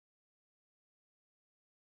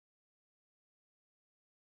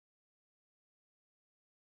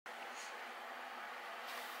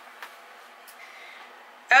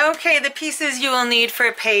Okay, the pieces you will need for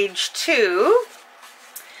page 2.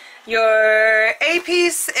 Your A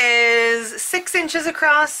piece is 6 inches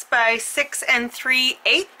across by 6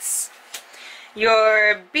 3/8.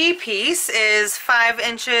 Your B piece is 5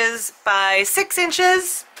 inches by 6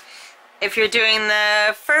 inches. If you're doing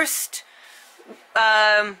the first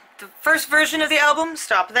version of the album,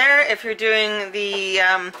 stop there. If you're doing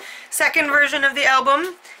the second version of the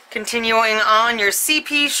album, continuing on, your C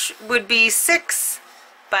piece would be 6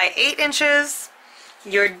 by 8 inches.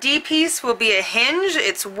 Your D piece will be a hinge.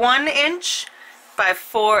 It's 1 inch by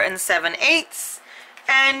 4 7/8.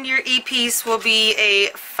 And your E piece will be a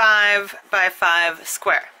 5 by 5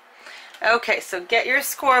 square. Okay, so get your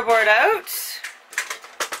scoreboard out.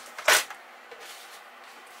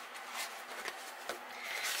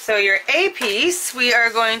 So your A piece, we are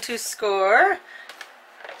going to score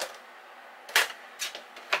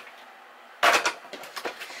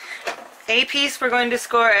A piece we're going to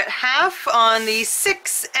score at half on the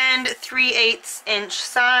 6 3/8 inch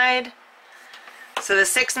side. So the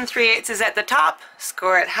 6 3/8 is at the top,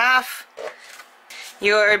 score at half.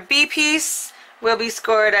 Your B piece will be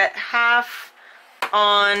scored at half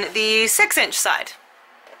on the 6 inch side.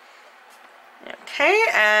 Okay,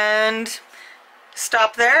 and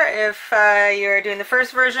stop there if you're doing the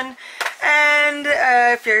first version. And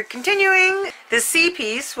if you're continuing, the C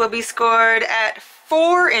piece will be scored at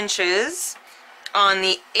 4 inches on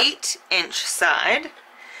the 8 inch side.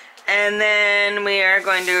 And then we are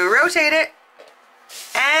going to rotate it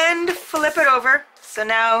and flip it over. So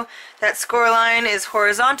now that score line is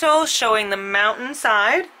horizontal, showing the mountain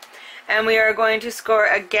side. And we are going to score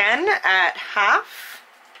again at half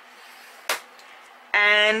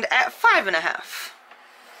and at 5 1/2.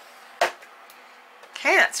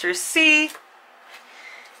 Okay, that's your C.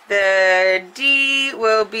 The D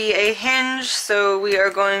will be a hinge, so we are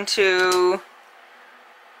going to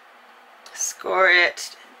score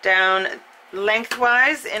it down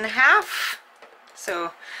lengthwise in half.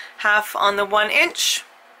 So half on the 1 inch.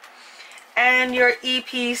 And your E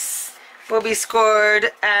piece will be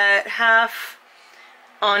scored at half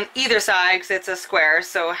on either side because it's a square,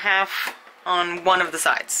 so half on one of the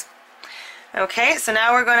sides. Okay, so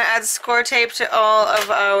now we're going to add score tape to all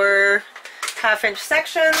of our 1/2 inch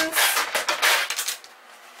sections.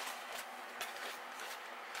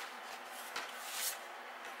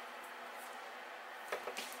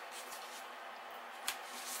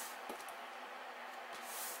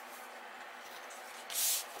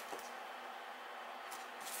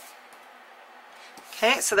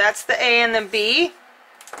 Okay, so that's the A and the B.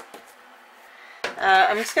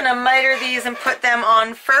 I'm just going to miter these and put them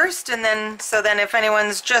on first, and then if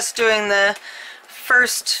anyone's just doing the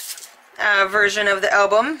first version of the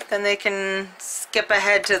album, then they can skip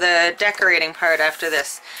ahead to the decorating part after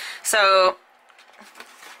this. So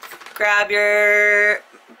grab your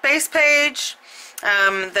base page.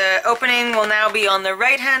 The opening will now be on the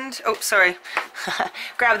right hand. Oh, sorry.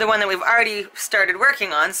 Grab the one that we've already started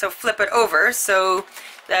working on, so flip it over. So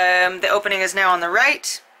the opening is now on the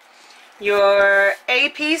right. Your A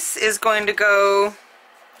piece is going to go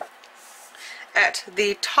at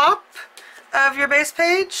the top of your base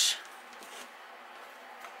page.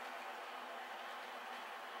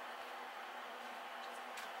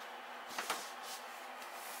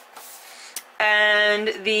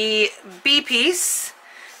 And the B piece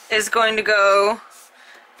is going to go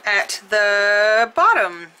at the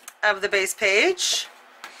bottom of the base page,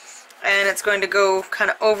 and it's going to go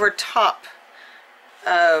kind of over top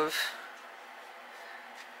of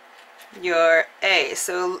your A.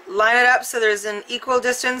 So line it up so there's an equal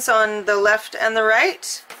distance on the left and the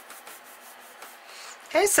right.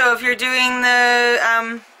 Okay, so if you're doing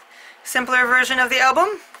the simpler version of the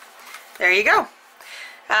album, there you go.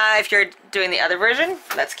 If you're doing the other version,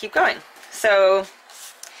 let's keep going. So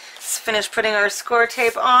let's finish putting our score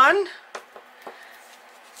tape on.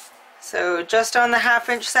 So just on the 1/2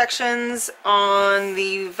 inch sections on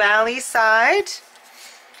the valley side.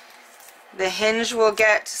 The hinge will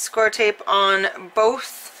get score tape on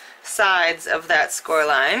both sides of that score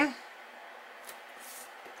line.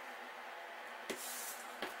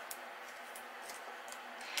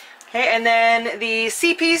 Okay, and then the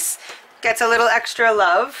C piece gets a little extra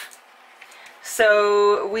love.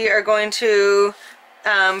 So we are going to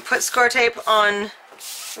put score tape on,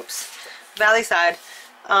 oops, valley side,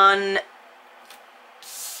 on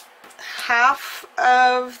half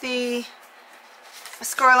of the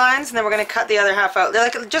score lines, and then we're going to cut the other half out,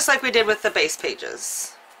 just like we did with the base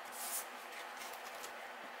pages.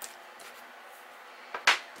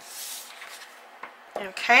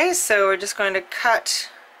 Okay, so we're just going to cut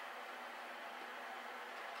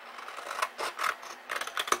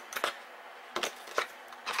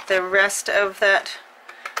the rest of that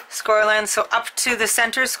score line, so up to the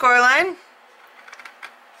center score line.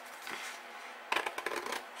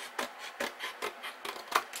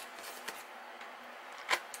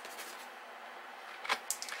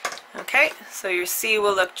 Okay, so your C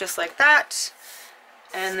will look just like that.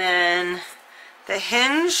 And then the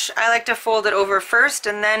hinge, I like to fold it over first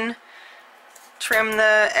and then trim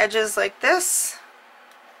the edges like this.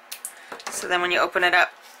 So then when you open it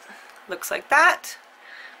up, it looks like that.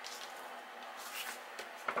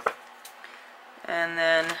 And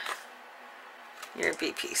then your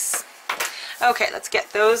B piece. Okay, let's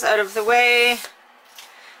get those out of the way.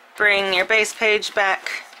 Bring your base page back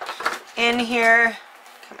in here.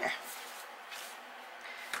 Come here.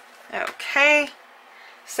 Okay,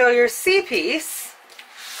 so your C piece,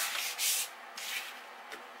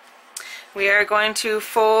 we are going to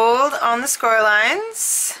fold on the score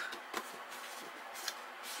lines.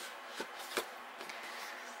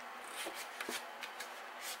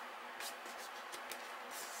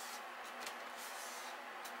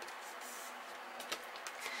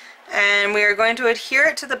 And we are going to adhere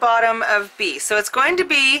it to the bottom of B. So it's going to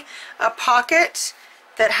be a pocket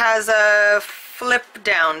that has a flip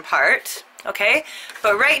down part, okay?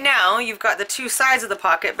 But right now you've got the two sides of the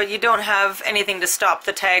pocket, but you don't have anything to stop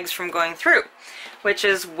the tags from going through, which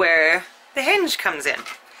is where the hinge comes in.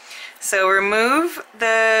 So remove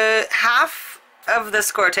the half of the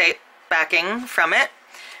score tape backing from it,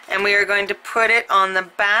 and we are going to put it on the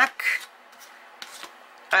back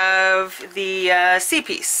of the C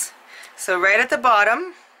piece. So right at the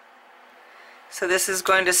bottom. So this is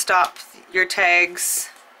going to stop your tags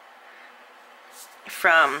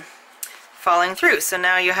from falling through. So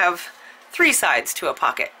now you have three sides to a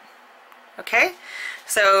pocket. Okay,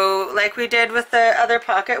 so like we did with the other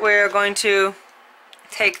pocket, we're going to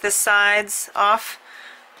take the sides off,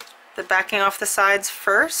 the backing off the sides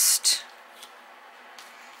first,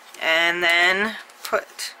 and then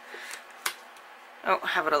put, oh,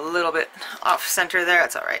 have it a little bit off center there,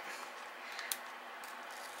 that's alright.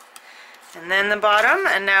 And then the bottom,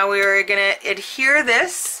 and now we are going to adhere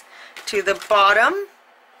this to the bottom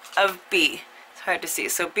of B. It's hard to see.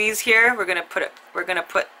 So B's here. We're going to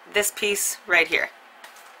put this piece right here.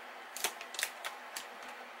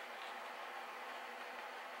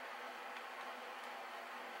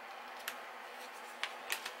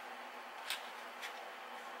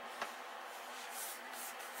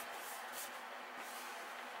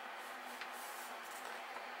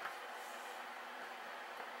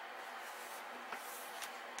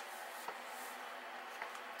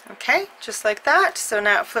 Okay, just like that. So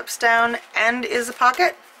now it flips down and is a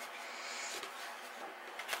pocket.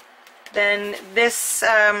 Then this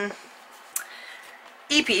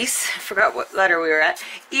E-piece, I forgot what letter we were at,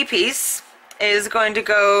 E-piece is going to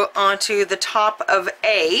go onto the top of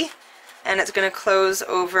A, and it's going to close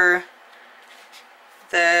over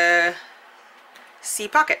the C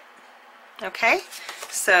pocket. Okay,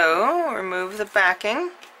 so remove the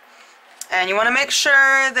backing, and you want to make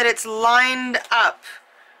sure that it's lined up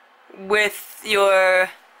with your,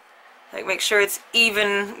 like, make sure it's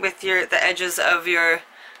even with the edges of your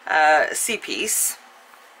C piece,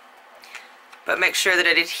 but make sure that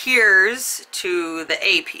it adheres to the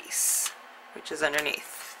A piece, which is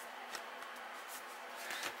underneath.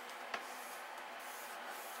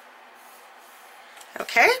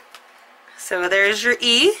 Okay, so there's your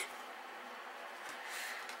E,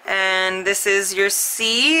 and this is your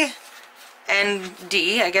C and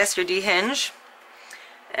D, I guess your D hinge.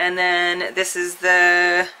 And then this is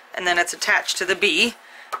the, and then it's attached to the B,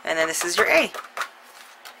 and then this is your A.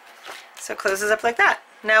 So it closes up like that.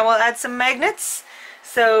 Now we'll add some magnets.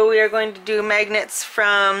 So we are going to do magnets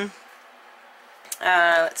from,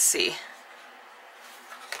 let's see,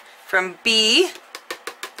 from B,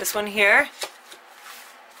 this one here,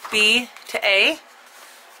 B to A.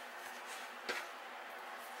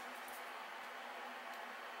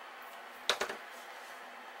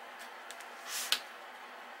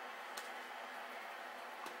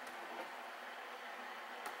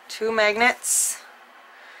 Two magnets,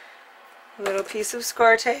 a little piece of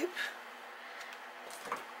score tape,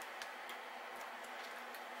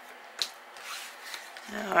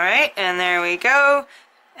 alright, and there we go.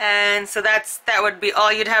 And so that would be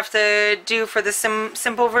all you'd have to do for the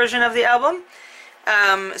simple version of the album.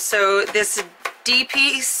 So this D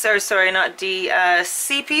piece, or sorry, not D,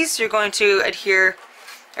 C piece, you're going to adhere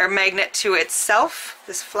or magnet to itself,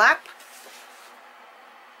 this flap.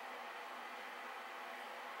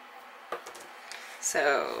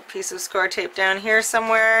 So, piece of score tape down here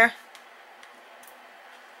somewhere.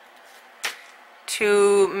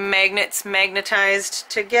 Two magnets magnetized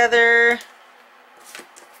together.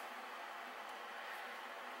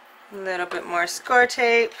 A little bit more score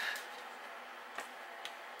tape.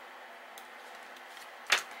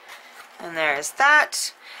 And there's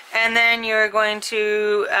that. And then you're going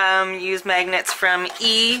to use magnets from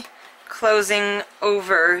E closing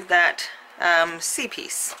over that C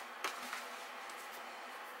piece.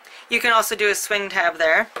 You can also do a swing tab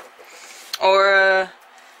there, or a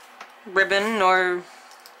ribbon, or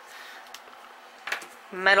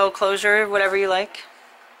metal closure, whatever you like.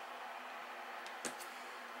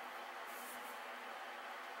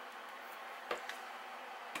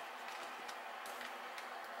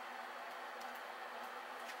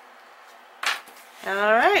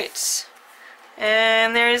 Alright,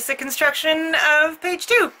 and there's the construction of page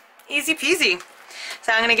 2. Easy peasy.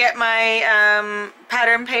 So I'm going to get my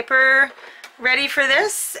pattern paper ready for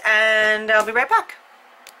this, and I'll be right back.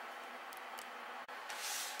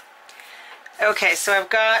 Okay, so I've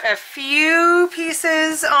got a few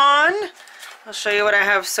pieces on. I'll show you what I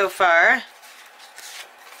have so far.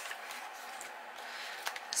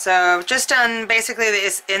 So I've just done basically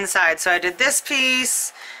this inside. So I did this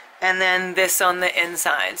piece, and then this on the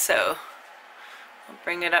inside. So I'll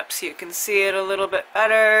bring it up so you can see it a little bit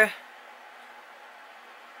better.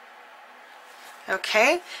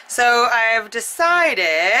 Okay, so I've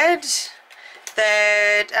decided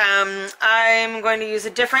that I'm going to use a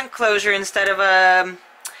different closure instead of a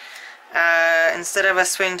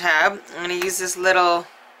swing tab. I'm going to use this little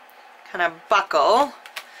kind of buckle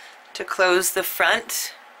to close the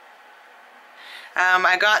front.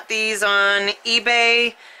 I got these on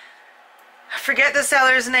eBay. I forget the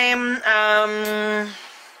seller's name,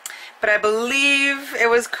 but I believe it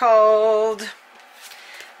was called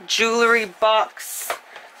Jewelry Box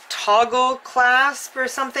Toggle Clasp or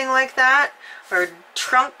something like that, or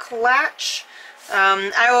Trunk Latch.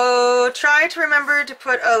 I will try to remember to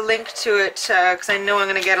put a link to it because I know I'm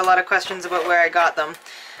going to get a lot of questions about where I got them.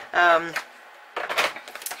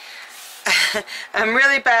 I'm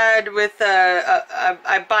really bad with,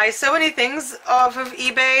 I buy so many things off of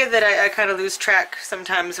eBay that I kind of lose track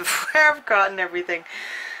sometimes of where I've gotten everything.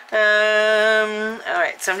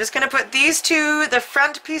 Alright, so I'm just going to put these two, the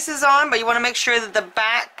front pieces on, but you want to make sure that the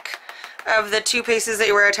back of the two pieces that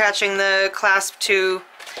you were attaching the clasp to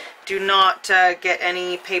do not get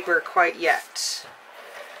any paper quite yet.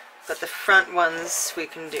 But the front ones we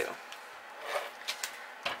can do.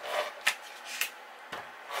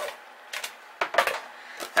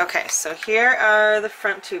 Okay, so here are the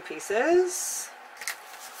front two pieces.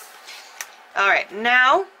 Alright,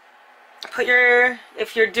 now put your,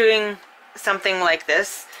 if you're doing something like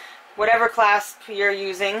this, whatever clasp you're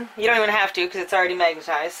using, you don't even have to because it's already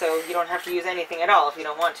magnetized, so you don't have to use anything at all if you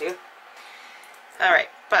don't want to. Alright,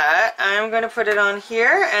 but I'm going to put it on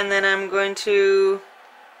here, and then I'm going to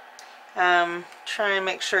try and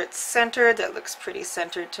make sure it's centered. That looks pretty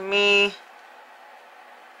centered to me.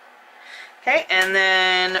 Okay, and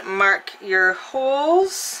then mark your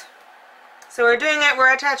holes. So we're doing it,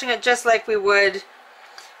 we're attaching it just like we would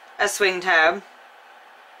a swing tab.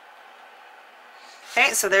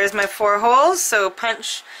 Okay, so there's my 4 holes, so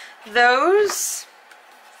punch those.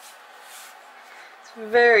 It's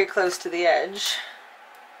very close to the edge.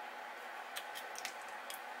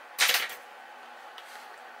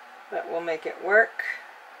 But we'll make it work.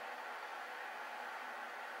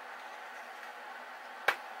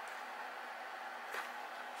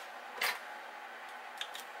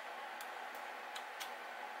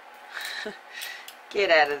 Get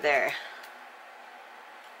out of there.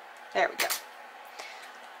 There we go.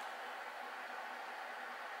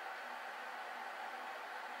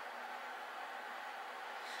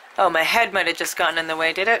 Oh, my head might have just gotten in the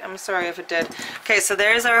way, did it? I'm sorry if it did. Okay, so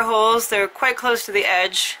there's our holes. They're quite close to the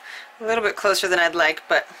edge. A little bit closer than I'd like,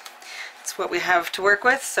 but it's what we have to work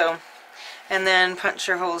with. So, and then punch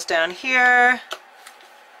your holes down here.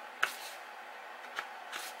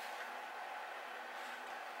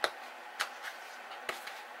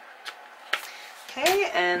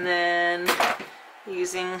 Okay, and then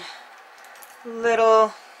using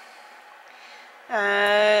little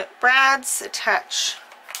brads, attach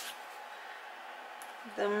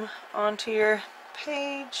them onto your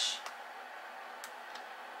page.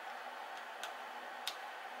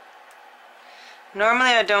 Normally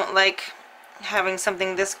I don't like having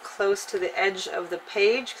something this close to the edge of the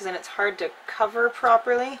page because then it's hard to cover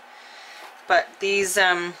properly, but these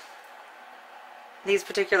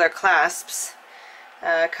particular clasps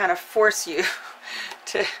kind of force you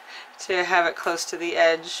to have it close to the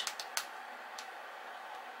edge.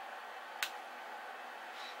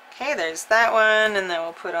 Okay, there's that one, and then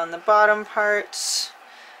we'll put on the bottom part.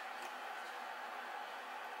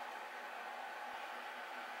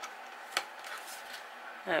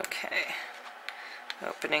 Okay,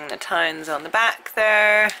 opening the tines on the back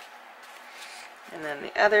there, and then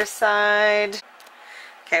the other side.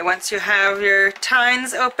 Okay, once you have your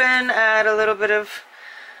tines open, add a little bit of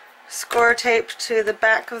score tape to the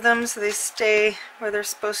back of them so they stay where they're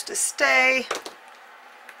supposed to stay.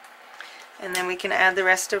 And then we can add the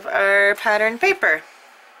rest of our pattern paper.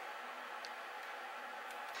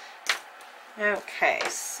 Okay,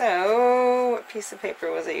 so what piece of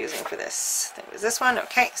paper was I using for this? I think it was this one.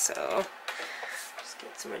 Okay, so just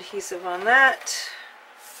get some adhesive on that.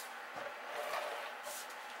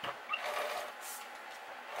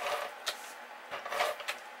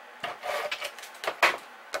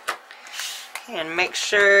 And make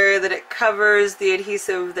sure that it covers the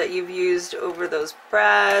adhesive that you've used over those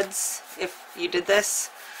brads if you did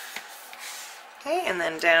this. Okay, and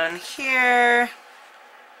then down here,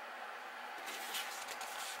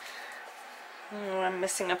 oh, I'm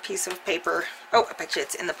missing a piece of paper. Oh, I bet you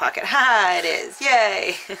it's in the pocket. Ha, it is.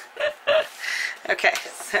 Yay! Okay,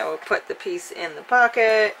 so we'll put the piece in the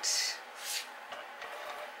pocket.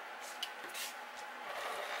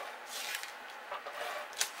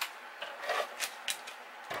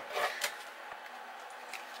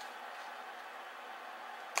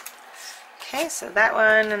 Okay, so that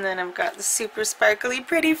one, and then I've got the super sparkly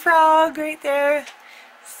pretty frog right there.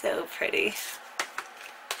 So pretty.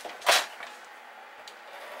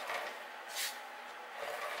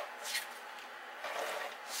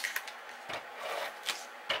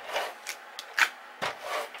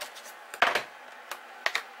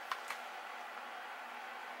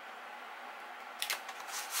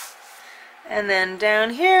 And then down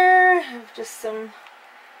here, I have just some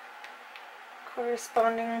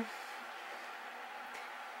corresponding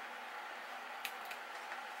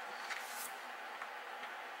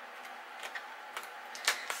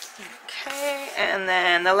okay, and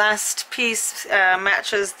then the last piece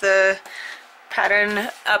matches the pattern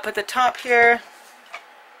up at the top here.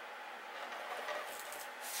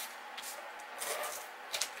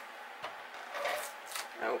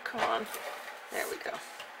 Oh, come on. There we go.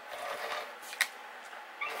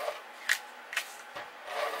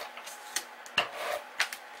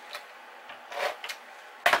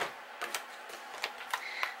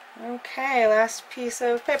 Okay, last piece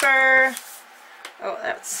of paper. Oh,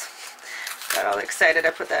 that's got all excited.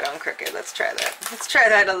 I put that on crooked. Let's try that. Let's try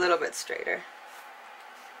that a little bit straighter.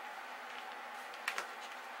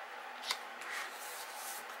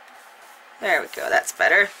 There we go. That's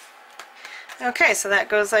better. Okay, so that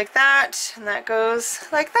goes like that, and that goes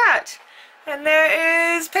like that. And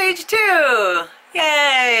there is page 2.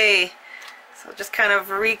 Yay! So I'll just kind of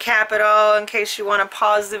recap it all in case you want to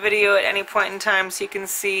pause the video at any point in time so you can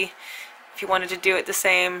see if you wanted to do it the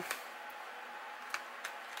same.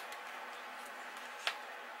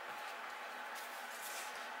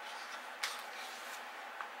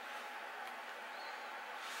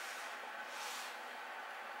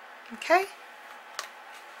 Okay.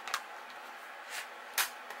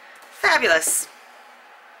 Fabulous.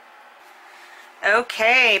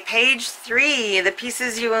 Okay, page 3, the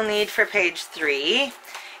pieces you will need for page 3.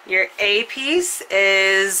 Your A piece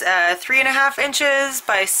is 3.5 inches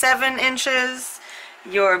by 7 inches.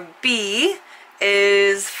 Your B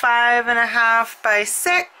is 5.5 by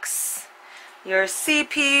 6. Your C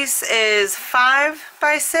piece is 5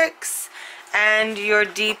 by 6. And your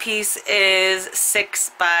D piece is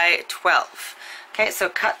 6 by 12. Okay, so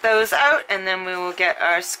cut those out and then we will get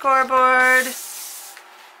our scoreboard.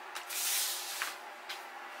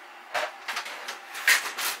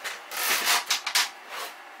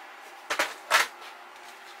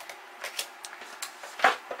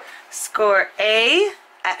 Score A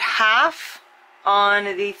at half on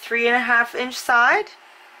the 3.5 inch side.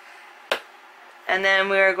 And then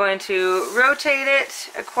we are going to rotate it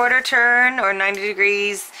a quarter turn or 90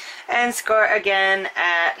 degrees and score again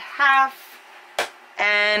at half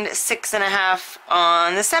and 6.5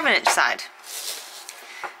 on the 7 inch side.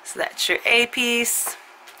 So that's your A piece.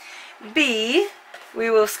 B, we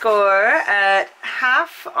will score at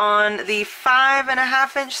half on the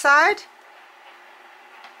 5.5 inch side.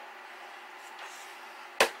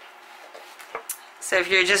 So if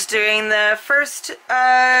you're just doing the first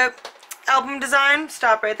album design,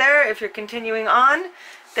 stop right there. If you're continuing on,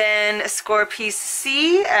 then score piece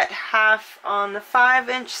C at half on the 5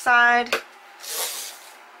 inch side.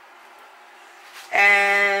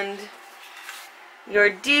 And your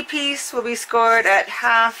D piece will be scored at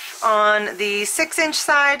half on the 6 inch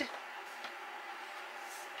side.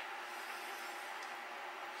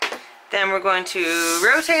 Then we're going to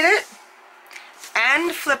rotate it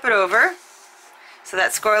and flip it over. So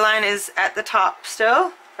that score line is at the top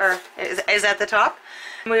still, or is at the top.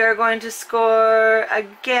 We are going to score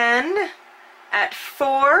again at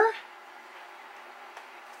 4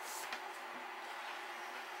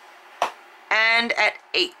 and at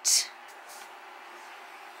 8.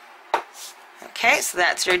 Okay, so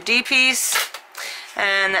that's your D piece,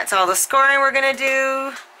 and that's all the scoring we're going to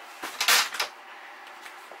do.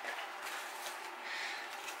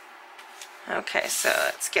 Okay, so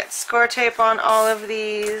let's get score tape on all of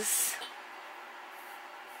these.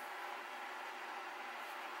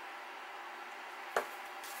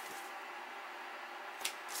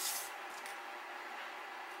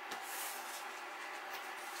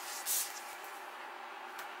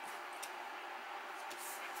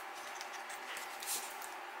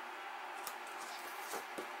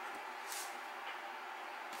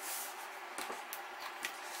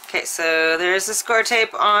 Okay, so there's the score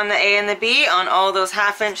tape on the A and the B on all those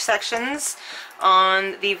 1/2 inch sections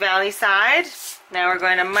on the valley side. Now we're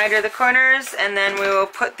going to miter the corners, and then we will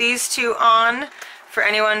put these two on for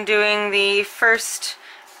anyone doing the first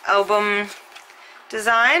album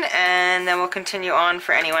design, and then we'll continue on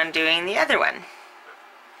for anyone doing the other one.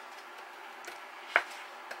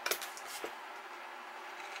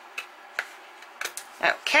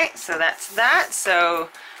 Okay, so that's that. So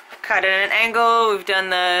cut at an angle, we've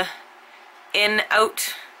done the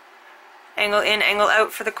in-out, angle in, angle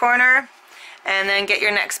out for the corner, and then get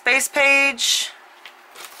your next base page.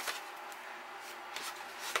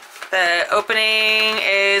 The opening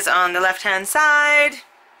is on the left hand side.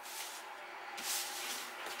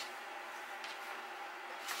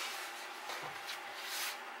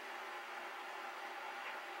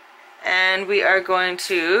 And we are going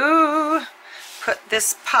to put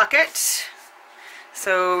this pocket.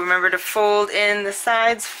 So remember to fold in the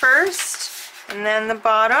sides first and then the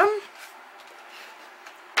bottom.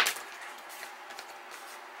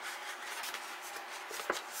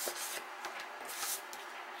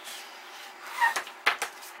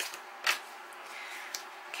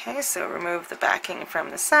 Okay, so remove the backing from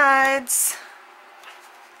the sides.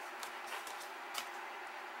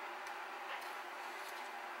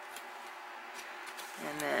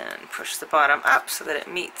 And then push the bottom up so that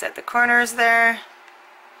it meets at the corners there.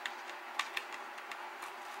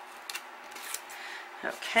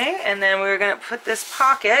 Okay, and then we're going to put this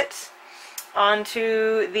pocket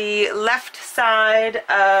onto the left side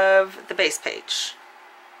of the base page.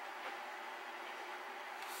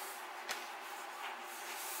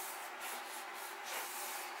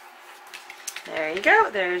 There you go,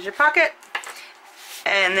 there's your pocket.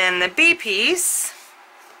 And then the B piece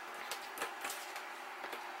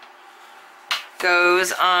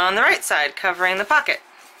goes on the right side, covering the pocket.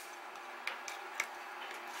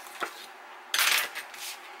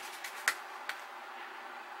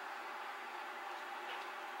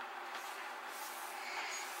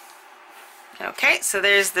 Okay, so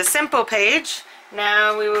there's the simple page.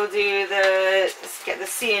 Now we will do let's get the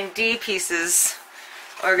C and D pieces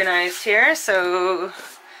organized here. So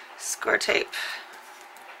score tape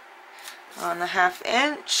on the 1/2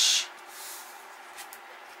 inch.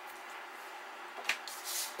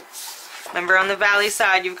 Remember, on the valley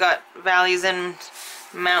side you've got valleys and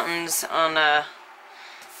mountains on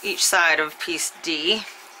each side of piece D.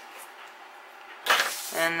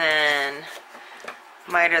 And then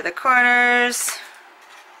miter the corners.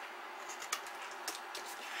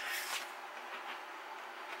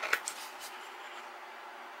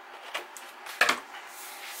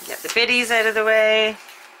 Get the biddies out of the way.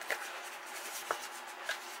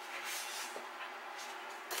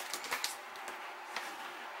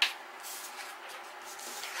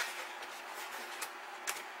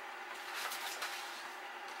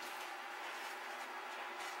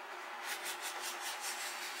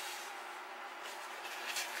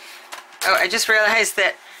 Oh, I just realized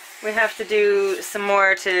that we have to do some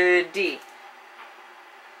more to D.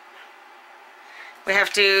 We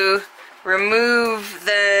have to remove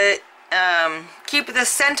the, keep the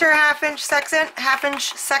center 1/2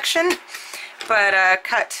 inch section, but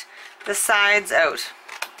cut the sides out.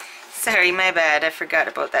 Sorry, my bad, I forgot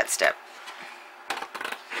about that step.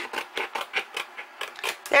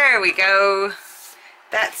 There we go.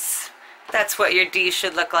 That's what your D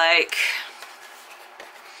should look like.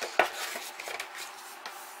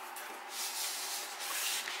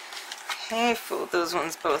 Okay, fold those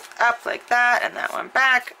ones both up like that, and that one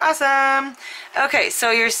back. Awesome! Okay,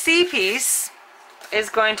 so your C piece is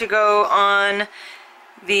going to go on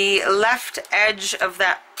the left edge of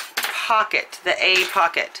that pocket, the A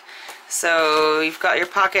pocket. So you've got your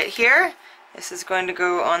pocket here. This is going to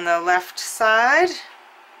go on the left side.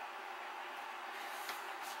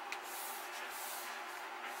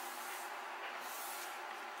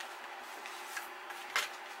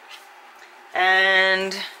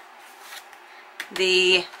 And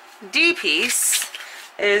the D piece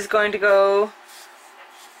is going to go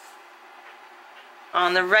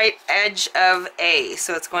on the right edge of A,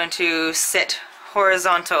 so it's going to sit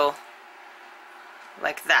horizontal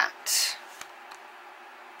like that.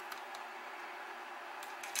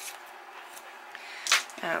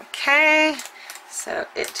 Okay, so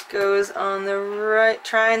it goes on the right.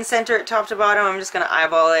 Try and center it top to bottom. I'm just going to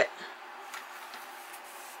eyeball it.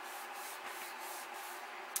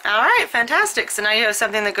 Alright, fantastic. So now you have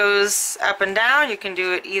something that goes up and down. You can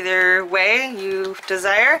do it either way you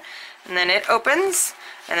desire. And then it opens,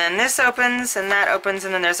 and then this opens, and that opens,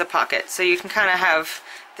 and then there's a pocket. So you can kind of have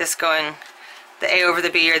this going the A over the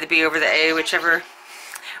B or the B over the A, whichever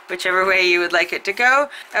way you would like it to go.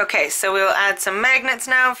 Okay, so we'll add some magnets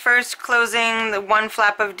now. First, closing the one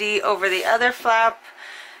flap of D over the other flap.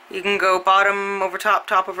 You can go bottom over top,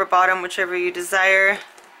 top over bottom, whichever you desire.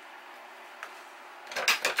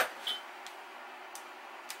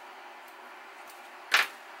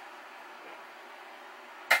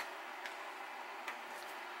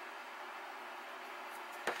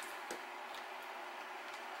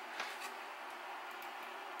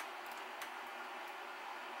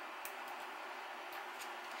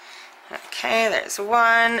 Okay, there's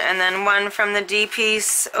one, and then one from the D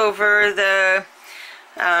piece over the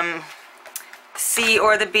C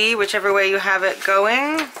or the B, whichever way you have it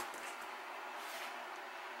going.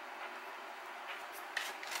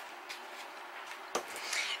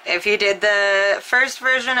 If you did the first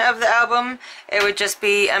version of the album, it would just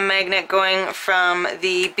be a magnet going from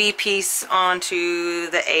the B piece onto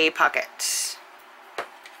the A pocket.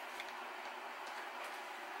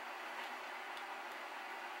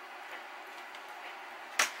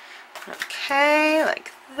 Okay,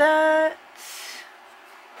 like that.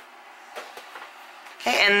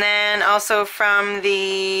 Okay, and then also from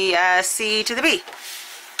the C to the B.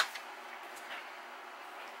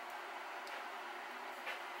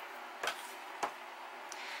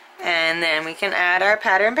 And then we can add our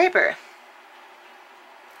pattern paper.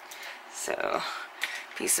 So,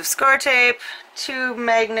 piece of score tape, two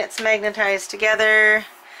magnets magnetized together,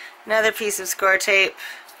 another piece of score tape,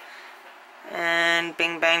 and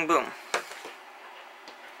bing bang boom.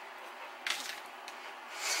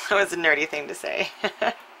 That was a nerdy thing to say.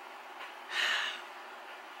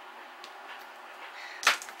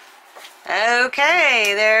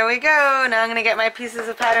 Okay, there we go. Now I'm going to get my pieces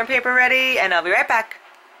of pattern paper ready, and I'll be right back.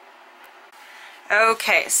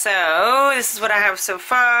 Okay, so this is what I have so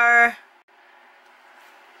far.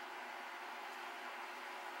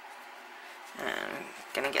 I'm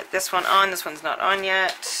going to get this one on. This one's not on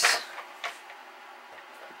yet.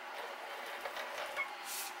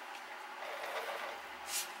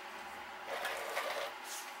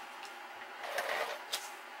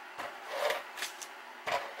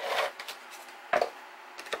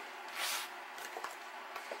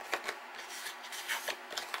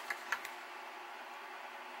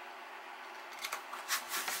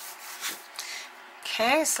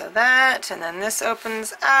 Okay, so that, and then this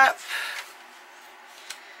opens up.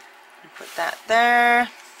 Put that there.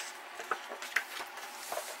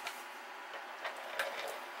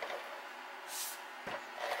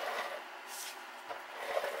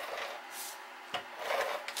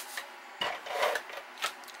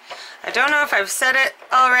 I don't know if I've said it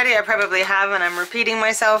already, I probably have and I'm repeating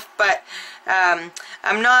myself, but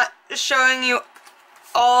I'm not showing you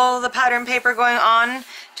all the pattern paper going on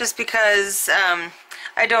just because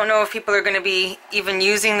I don't know if people are going to be even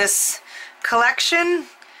using this collection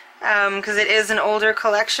because it is an older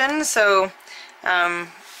collection, so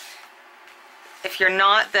if you're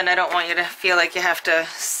not, then I don't want you to feel like you have to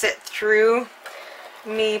sit through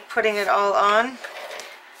me putting it all on.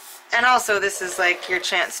 And also this is like your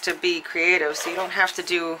chance to be creative, so you don't have to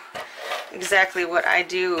do exactly what I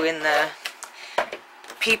do in the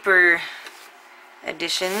paper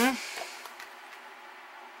edition.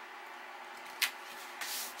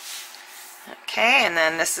 Okay, and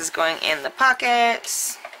then this is going in the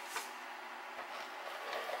pockets.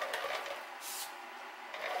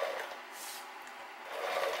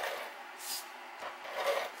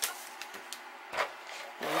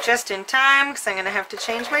 And just in time, because I'm going to have to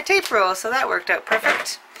change my tape roll, so that worked out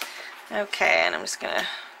perfect. Okay, and I'm just going to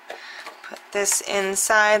put this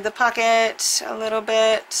inside the pocket a little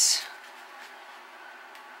bit.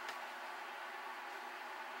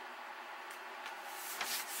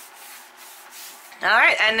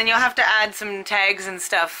 Alright, and then you'll have to add some tags and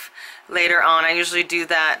stuff later on. I usually do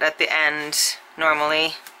that at the end,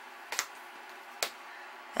 normally.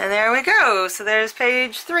 And there we go. So there's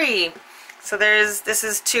page 3. So this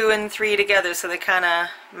is 2 and 3 together, so they kind of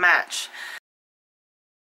match.